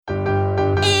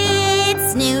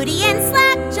Snooty and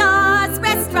Slackjaw's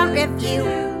restaurant review.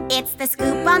 It's the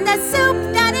scoop on the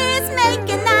soup that is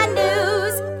making the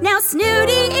news. Now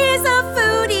Snooty is a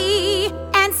foodie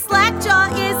and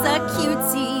Slackjaw is a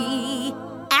cutie.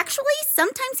 Actually,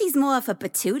 sometimes he's more of a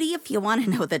patootie if you want to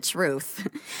know the truth.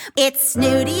 It's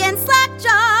Snooty and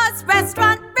Slackjaw's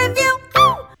restaurant review.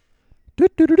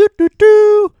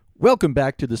 Do-do-do-do-do-do. Welcome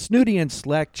back to the Snooty and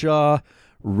Slackjaw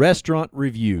restaurant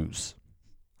reviews.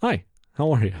 Hi,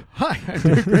 how are you? Hi, I'm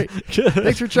doing great.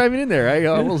 Thanks for chiming in there. I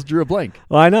almost drew a blank.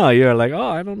 Well, I know. You're like, oh,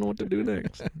 I don't know what to do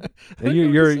next. And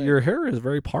your hair is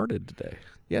very parted today.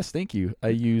 Yes, thank you. I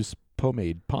use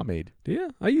pomade. Yeah,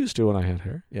 I used to when I had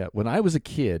hair. Yeah, when I was a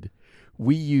kid,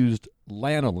 we used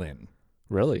lanolin.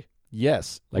 Really?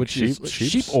 Yes, Like which is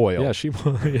sheep oil. Yeah, sheep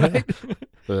oil. Yeah.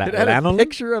 Right? It had a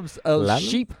picture of a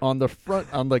sheep on the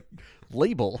front, on the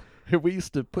label. We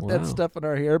used to put that stuff in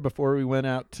our hair before we went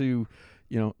out to,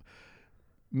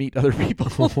 meet other people.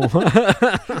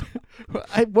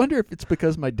 I wonder if it's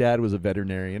because my dad was a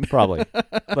veterinarian. Probably.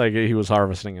 Like he was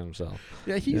harvesting himself.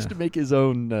 Yeah, he used to make his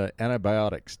own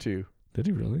antibiotics, too. Did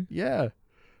he really? Yeah.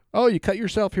 Oh, you cut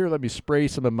yourself here? Let me spray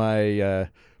some of my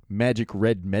magic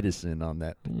red medicine on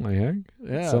that. Oh, my heck?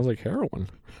 Yeah. Sounds like heroin.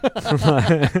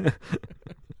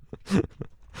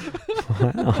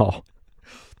 Wow.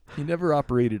 He never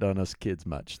operated on us kids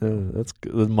much. That's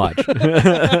good. Much.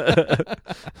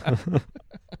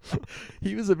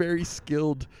 He was a very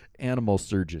skilled animal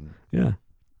surgeon. Yeah.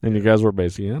 And you guys were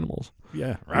basically animals.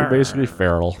 Yeah. You're basically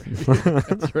feral.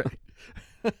 That's right.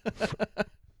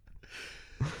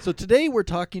 So today we're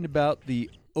talking about the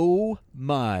Oh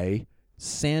My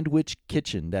Sandwich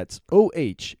Kitchen. That's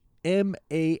OHMAI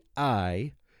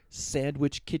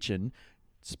Sandwich Kitchen.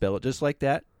 Spell it just like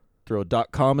that. Throw a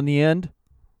 .com in the end,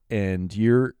 and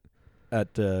you're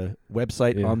at the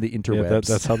website on the interwebs.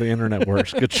 Yeah, that's how the internet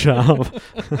works. Good job.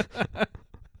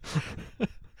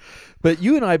 But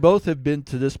you and I both have been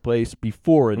to this place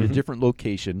before in a different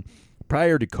location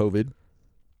prior to COVID,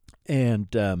 and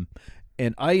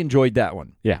I enjoyed that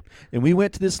one. Yeah. And we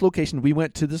went to this location. We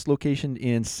went to this location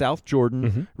in South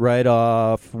Jordan, right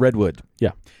off Redwood.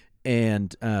 Yeah.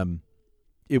 And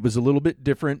it was a little bit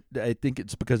different. I think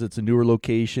it's because it's a newer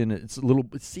location. It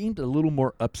seemed a little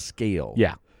more upscale.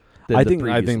 Yeah. than I the think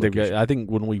previous they've got, location. I think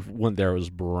when we went there it was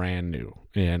brand new.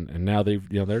 And now they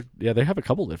have a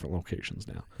couple different locations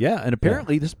now. Yeah, and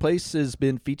apparently this place has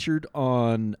been featured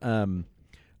on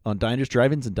Diners,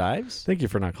 Drive-Ins, and Dives. Thank you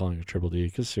for not calling it Triple D,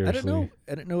 because seriously.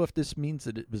 I don't know if this means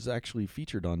that it was actually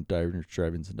featured on Diners,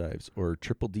 Drive-Ins, and Dives or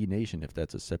Triple D Nation, if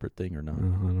that's a separate thing or not. I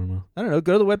don't know. I don't know.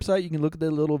 Go to the website. You can look at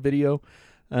the little video.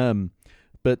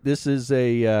 But this is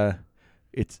is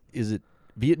it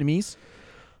Vietnamese?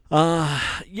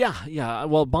 Yeah.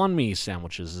 Well, banh mi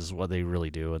sandwiches is what they really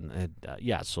do, and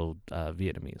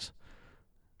Vietnamese.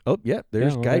 Oh, yeah.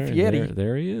 There's Guy Fieri.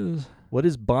 There he is. What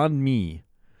is banh mi?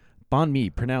 Banh mi,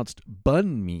 pronounced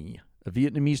bun mi, a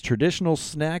Vietnamese traditional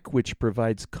snack which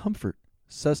provides comfort,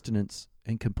 sustenance,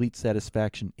 and complete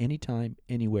satisfaction anytime,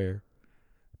 anywhere.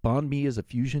 Banh mi is a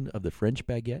fusion of the French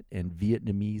baguette and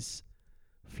Vietnamese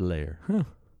flair. Huh.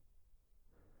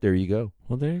 There you go.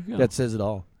 Well, there you go. That says it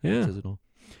all. Yeah. That says it all.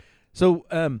 So,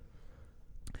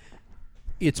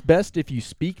 it's best if you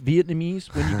speak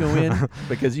Vietnamese when you go in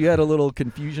because you had a little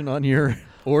confusion on your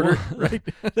order, right?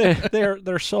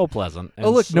 they're so pleasant.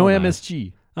 Oh, look, so no nice.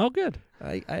 MSG. Oh, good.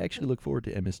 I actually look forward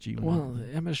to MSG. Well,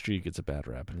 MSG gets a bad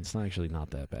rap, and it's actually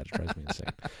not that bad. It drives me insane.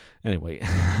 Anyway.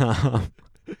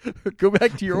 Go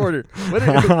back to your order. What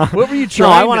were you No,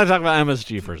 trying? I want to talk about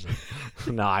MSG first.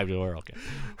 No, we're okay.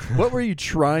 What were you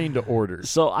trying to order?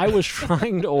 So I was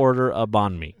trying to order a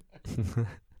banh mi.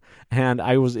 And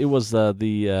it was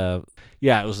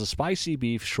a spicy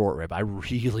beef short rib. I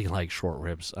really like short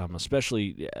ribs,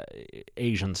 especially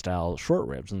Asian style short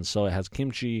ribs. And so it has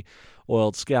kimchi,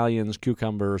 oiled scallions,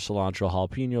 cucumber, cilantro,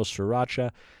 jalapeno,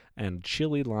 sriracha, and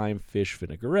chili lime fish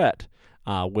vinaigrette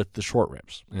with the short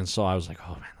ribs. And so I was like,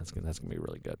 oh man, that's gonna be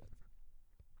really good.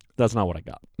 That's not what I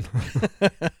got.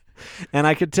 And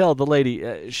I could tell the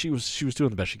lady, she was doing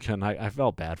the best she could. And I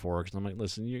felt bad for her because I'm like,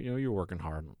 listen, you're working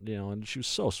hard, and she was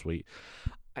so sweet.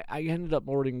 I ended up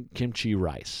ordering kimchi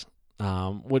rice,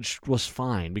 which was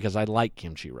fine because I like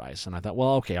kimchi rice, and I thought,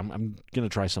 well, okay, I'm gonna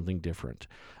try something different.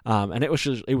 And it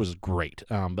was great.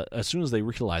 But as soon as they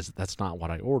realized that that's not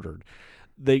what I ordered,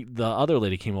 the other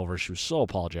lady came over. She was so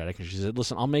apologetic, and she said,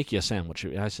 listen, I'll make you a sandwich.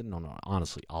 And I said, no,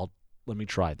 honestly, I'll let me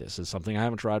try this. It's something I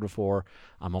haven't tried before.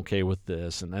 I'm okay with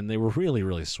this. And they were really,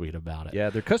 really sweet about it. Yeah,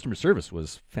 their customer service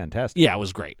was fantastic. Yeah, it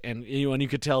was great. And and you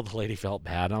could tell the lady felt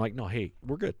bad. And I'm like, no, hey,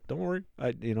 we're good. Don't worry.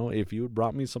 If you had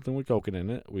brought me something with coconut in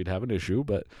it, we'd have an issue.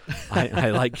 But I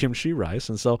like kimchi rice.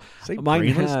 And so Say mine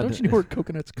brainless. had- Don't you know where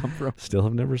coconuts come from? Still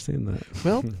have never seen that.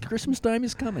 Well, Christmas time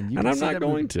is coming. You And can I'm see not that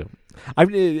going movie. to.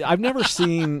 I've never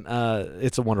seen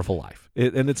It's a Wonderful Life,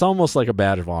 and it's almost like a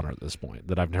badge of honor at this point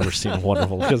that I've never seen a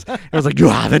Wonderful, because everyone's like, you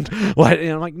haven't? What?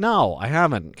 And I'm like, no, I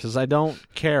haven't, because I don't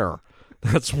care.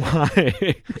 That's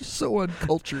why. So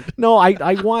uncultured. No,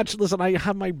 I watch. Listen, I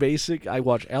have my basic. I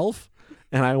watch Elf,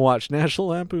 and I watch National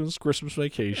Lampoon's Christmas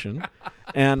Vacation,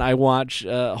 and I watch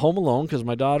Home Alone because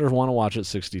my daughters want to watch it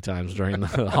 60 times during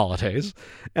the holidays,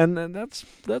 and then that's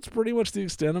pretty much the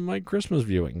extent of my Christmas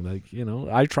viewing. Like,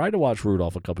 I tried to watch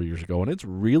Rudolph a couple years ago, and it's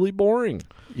really boring.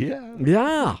 Yeah.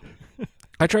 Yeah,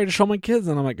 I tried to show my kids,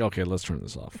 and I'm like, okay, let's turn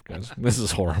this off, guys. This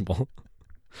is horrible.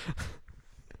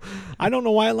 I don't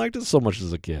know why I liked it so much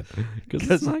as a kid, because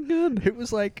it's not good. It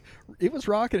was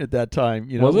rocking at that time.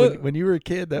 Was it? When you were a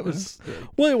kid, that was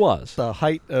Well, it was. the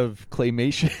height of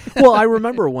claymation. Well, I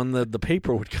remember when the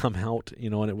paper would come out,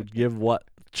 and it would give what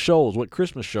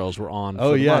Christmas shows were on.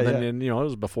 Oh, for the yeah, month. yeah. And it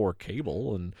was before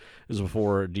cable, and it was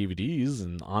before DVDs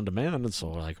and on demand, and so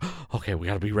we're like, okay, we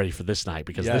got to be ready for this night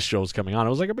because Yeah. this show's coming on. It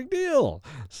was like a big deal.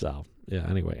 So yeah.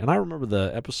 Anyway, and I remember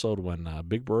the episode when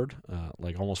Big Bird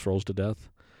almost froze to death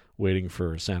waiting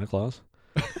for Santa Claus.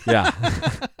 Yeah.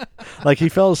 Like he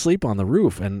fell asleep on the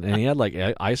roof, and he had like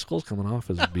icicles coming off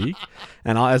his beak,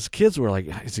 and as kids were like,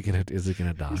 is he gonna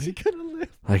die? Is he gonna live?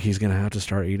 Like he's gonna have to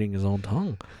start eating his own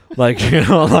tongue, like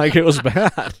like it was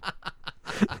bad.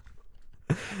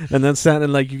 And then Santa,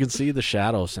 like you can see the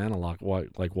shadow of Santa walk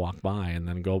by and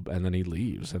then he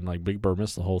leaves, and like Big Bird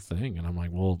missed the whole thing, and I'm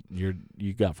like, well, you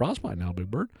got frostbite now, Big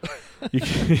Bird. You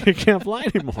can't fly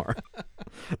anymore.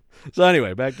 So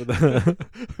anyway, back to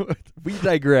the We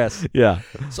digress. yeah.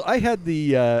 So I had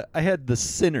the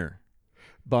Sinner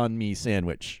banh mi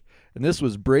sandwich, and this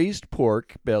was braised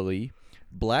pork belly,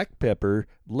 black pepper,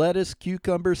 lettuce,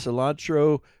 cucumber,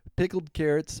 cilantro, pickled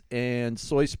carrots, and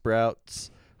soy sprouts,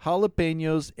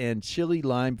 jalapenos, and chili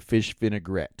lime fish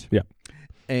vinaigrette. Yeah.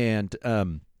 And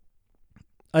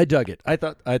I dug it. I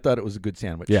thought it was a good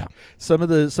sandwich. Yeah. Some of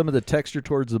the texture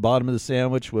towards the bottom of the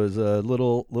sandwich was a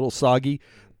little soggy,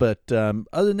 but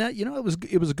other than that,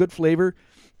 it was a good flavor.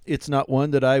 It's not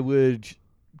one that I would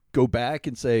go back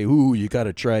and say, "Ooh, you got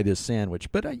to try this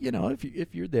sandwich." But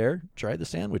if you're there, try the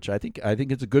sandwich. I think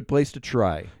it's a good place to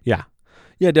try. Yeah.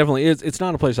 Yeah, definitely. It's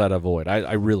not a place I'd avoid.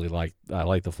 I really like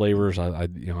the flavors. I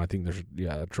think there's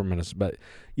a tremendous. But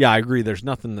yeah, I agree. There's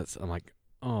nothing that's I'm like,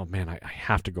 oh man, I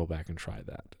have to go back and try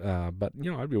that. But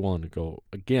I'd be willing to go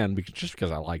again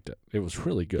because I liked it. It was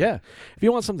really good. Yeah. If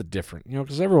you want something different,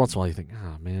 because every once in a while you think,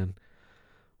 oh man,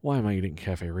 why am I eating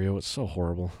Cafe Rio? It's so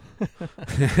horrible.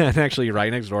 And actually,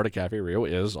 right next door to Cafe Rio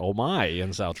is Oh My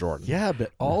in South Jordan. Yeah,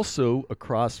 but also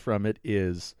across from it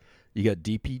is you got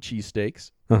DP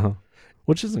cheesesteaks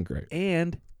Which isn't great.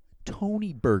 and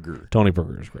Tony Burger. Tony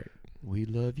Burger is great. We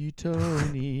love you,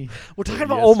 Tony. We're talking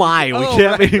about Yes. Oh My. We Oh,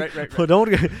 can't right, be. right. Well, don't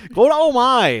go to Oh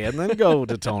My and then go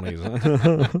to Tony's.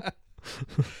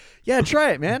 Yeah,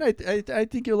 try it, man. I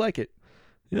think you'll like it.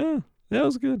 Yeah, it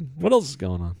was good. What else is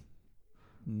going on?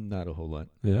 Not a whole lot.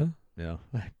 Yeah, No,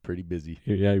 pretty busy.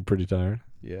 you're pretty tired.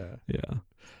 Yeah. Yeah.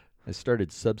 I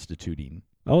started substituting.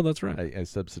 Oh, that's right. I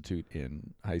substitute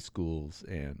in high schools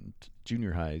and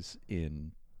junior highs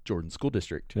in Jordan School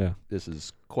District. Yeah, This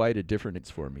is quite a difference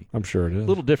for me. I'm sure it is. A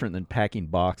little different than packing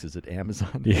boxes at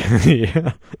Amazon.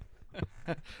 Yeah.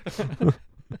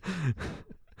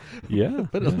 Yeah.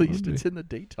 But at least it's in the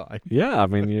daytime. Yeah, I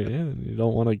mean, you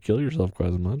don't want to kill yourself quite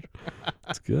as much.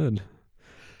 It's good.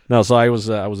 No, so I was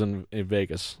in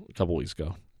Vegas a couple weeks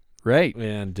ago, Right.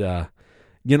 and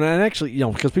and actually,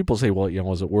 because people say, well,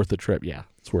 is it worth the trip? Yeah,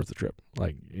 it's worth the trip.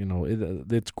 Like,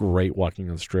 it's great walking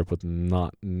on the strip with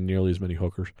not nearly as many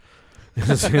hookers.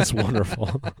 It's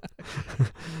wonderful.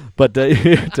 But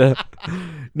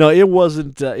no, it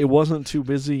wasn't too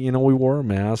busy. We wore a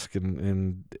mask,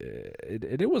 and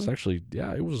it was actually,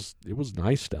 it was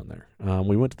nice down there.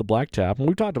 We went to the Black Tap, and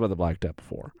we talked about the Black Tap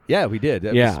before. Yeah, we did.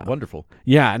 That Yeah. was wonderful.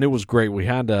 Yeah, and it was great. We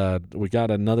had we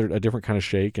got a different kind of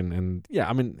shake, and yeah,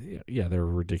 I mean, yeah, they're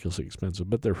ridiculously expensive,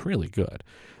 but they're really good.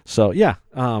 So yeah,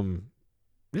 go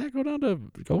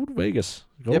to Vegas.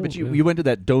 But you went to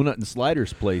that donut and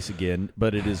sliders place again,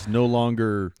 but it is no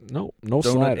longer no donut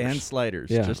sliders. and sliders,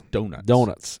 Yeah. just donuts.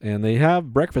 Donuts, and they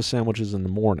have breakfast sandwiches in the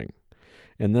morning.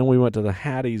 And then we went to the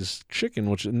Hattie's Chicken,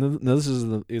 which this is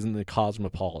in the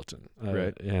Cosmopolitan,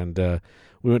 Right. And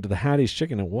we went to the Hattie's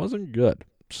Chicken. It wasn't good.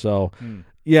 So,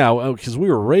 yeah, because we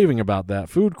were raving about that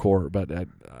food court, but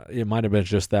it might have been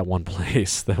just that one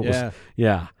place that was,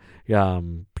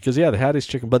 because the Hattie's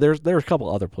Chicken. But there's a couple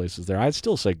other places there. I'd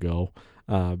still say go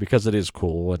because it is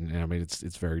cool, and I mean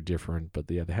it's very different. But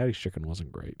the Hattie's Chicken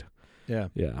wasn't great. Yeah.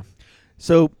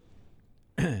 So,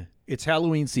 it's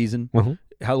Halloween season. uh-huh.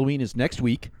 Halloween is next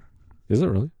week. Is it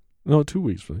really? No, 2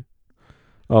 weeks really.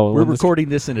 Oh, We're recording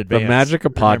this in advance. The magic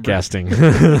of remember?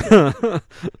 podcasting.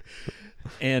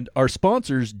 And our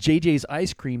sponsors, JJ's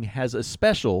Ice Cream, has a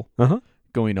special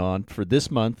going on for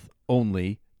this month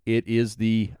only. It is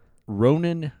the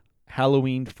Ronan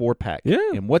Halloween 4-pack. Yeah.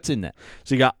 And what's in that?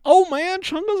 So you got, oh man,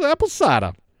 Chunga's apple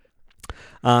cider.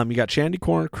 You got Shandy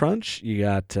Corn Crunch. You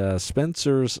got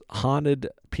Spencer's Haunted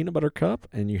Peanut Butter Cup.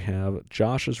 And you have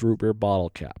Josh's Root Beer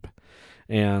Bottle Cap.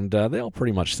 And they all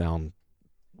pretty much sound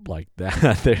like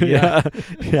that.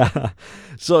 Yeah.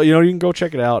 So, you can go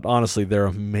check it out. Honestly, they're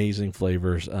amazing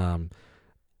flavors. Go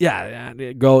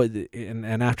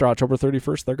and after October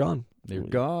 31st, they're gone. They're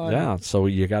gone. Yeah, so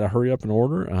you got to hurry up and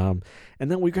order.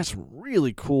 And then we've got some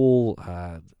really cool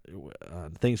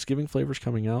Thanksgiving flavors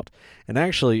coming out. And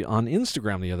actually, on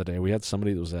Instagram the other day, we had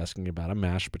somebody that was asking about a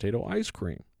mashed potato ice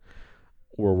cream.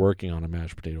 We're working on a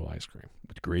mashed potato ice cream.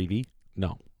 With gravy?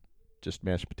 No. Just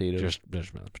mashed potatoes? Just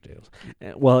mashed potatoes.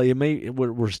 Well,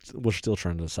 we're still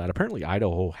trying to decide. Apparently,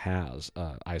 Idaho has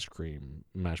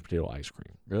mashed potato ice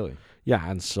cream. Really? Yeah,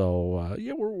 and so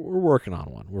we're working on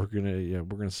one. We're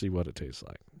gonna see what it tastes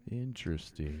like.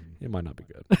 Interesting. It might not be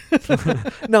good.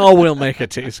 No, we'll make it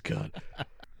taste good.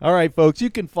 All right, folks. You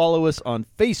can follow us on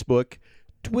Facebook,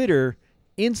 Twitter,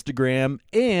 Instagram,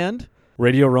 and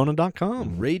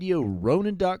RadioRonan.com.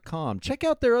 RadioRonan.com. Check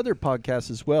out their other podcasts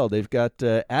as well. They've got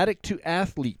Addict to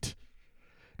Athlete.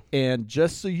 And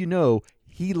just so you know,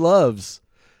 he loves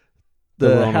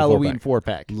the Halloween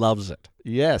 4-pack. Loves it.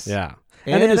 Yes. Yeah.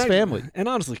 And his family. And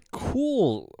honestly,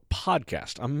 cool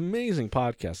podcast. Amazing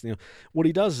podcast. What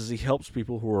he does is he helps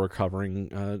people who are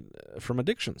recovering from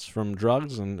addictions, from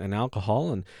drugs and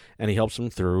alcohol, and he helps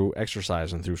them through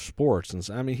exercise and through sports. And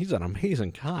I mean, he's an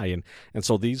amazing guy. And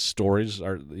so these stories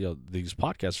are, these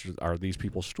podcasts are these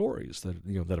people's stories that,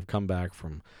 that have come back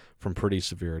from pretty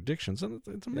severe addictions. And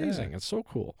it's amazing. Yeah. It's so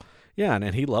cool. Yeah.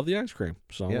 And he loved the ice cream.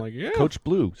 So I'm like, yeah. Coach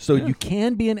Blue. So you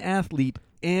can be an athlete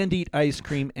and eat ice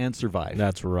cream and survive.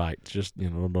 That's right. Just,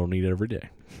 don't eat it every day.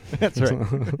 That's right.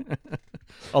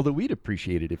 Although we'd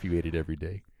appreciate it if you ate it every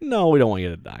day. No, we don't want you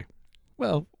to die.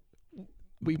 Well,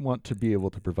 we want to be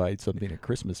able to provide something at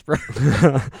Christmas for.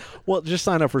 Well, just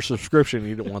sign up for a subscription and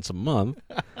eat it once a month.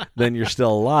 Then you're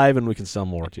still alive and we can sell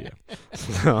more to you.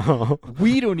 So.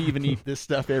 We don't even eat this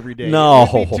stuff every day. No.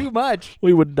 It would be too much.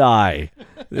 We would die.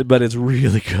 But it's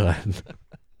really good.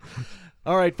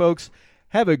 All right, folks.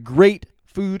 Have a great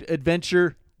food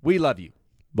adventure. We love you.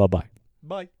 Bye-bye.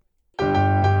 Bye.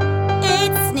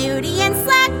 It's Snooty and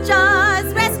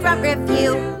Slackjaw's restaurant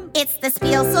review. It's the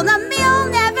spiel so the meal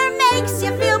never makes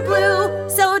you feel blue.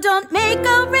 So don't make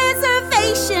a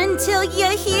reservation till you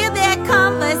hear their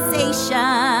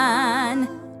conversation.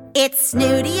 It's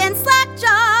Snooty and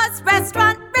Slackjaw's